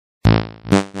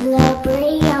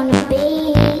LoveRance on the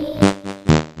beat.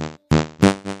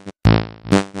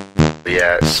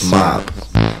 Yeah, Shmop.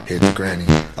 Hit the granny.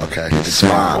 Okay, hit the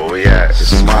Shmop. where we at?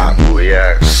 Shmop. Where we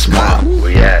at? Shmop. Where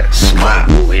we at? Shmop.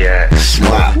 Where we at?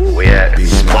 Shmop. Where we at?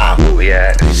 Shmop. Where we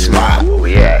at? Shmop. Where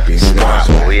we at?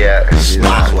 Shmop. Where we at?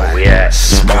 Shmop. Where we at?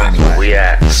 Shmop. Where we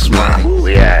at? Shmop. Where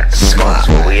we at? Shmop.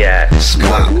 Where we at?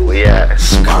 Shmop. Where we at?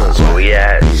 Shmop. Where we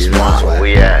at? Shmop. Where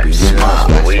we at? Shmop.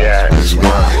 Where we at?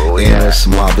 Shmop. Where we And a at?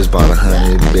 Shmop is about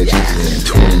 100 bitches and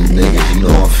 20 niggas. You know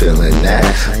I'm feeling that.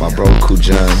 My bro Kool,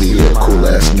 he a cool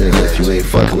ass nigga. If you ain't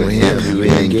fucking with him, you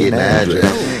ain't getting the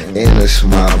address. In the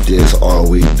Shmop, this all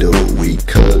we do. We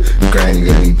cook, granny,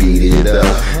 and we beat it up.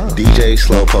 DJ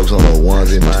slow pokes on the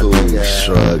ones and twos.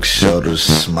 Shrug shoulders,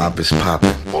 Shmop is popping.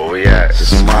 Where we at?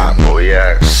 Shmop. Where we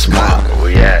at? Shmop. Where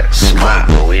we at? Shmop.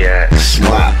 Where we at?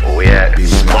 Shmop. Where we at?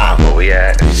 Shmop. Where we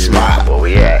at? Shmop. Where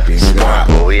we at? Shmop.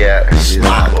 Where we at?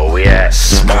 Shmop. Where we at?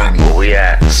 Shmop. Where we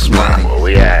at? Shmop. Where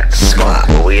we at? Shmop.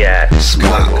 Where we at?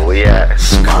 Shmop. Where we at?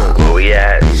 Shmop. Where we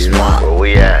at? Shmop. Where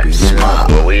we at? Shmop.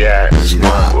 Where we at?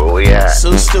 Shmop. Where we at?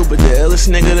 So stupid, the illest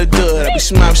nigga to do it. I be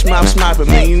smopping,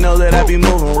 man. You know that I be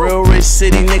moving real rich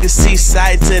city, nigga.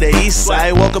 Seaside to the east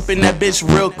side. Woke up in that bitch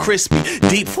real crispy,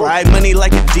 deep fried money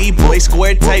like a D-boy,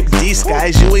 square type D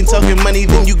skies. You ain't talking money,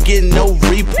 then you get no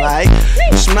reply.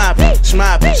 Shmop,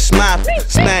 smack,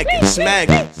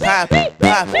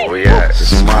 pop. Where we at?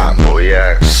 Shmop. Where we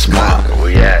at? Shmop. Where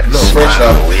we at? First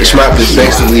off, the Shmop is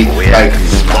basically like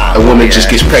a woman just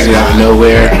gets pregnant out of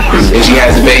nowhere and she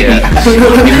has a baby. You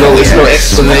know, there's no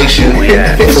explanation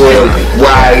for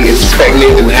why it's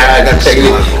pregnant and how I got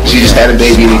pregnant. She just had a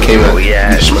baby and it came out. Where we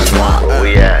at? Where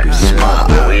we at?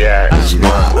 Where we at?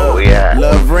 Where we at?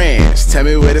 LoveRance, tell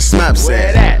me where the Shmop's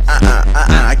at.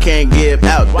 I can't give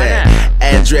out that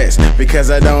address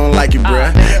because I don't like you,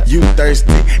 bruh. You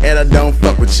thirsty and I don't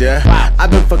fuck with ya. I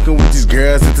been fucking with these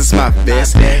girls at the Shmop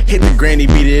fest. Hit the granny,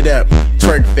 beat it up,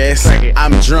 twerk fest.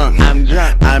 I'm drunk,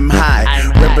 I'm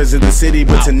high. Represent the city,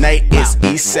 but tonight it's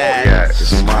east Where side. we at?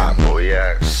 Shmop. Where we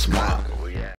at? Shmop.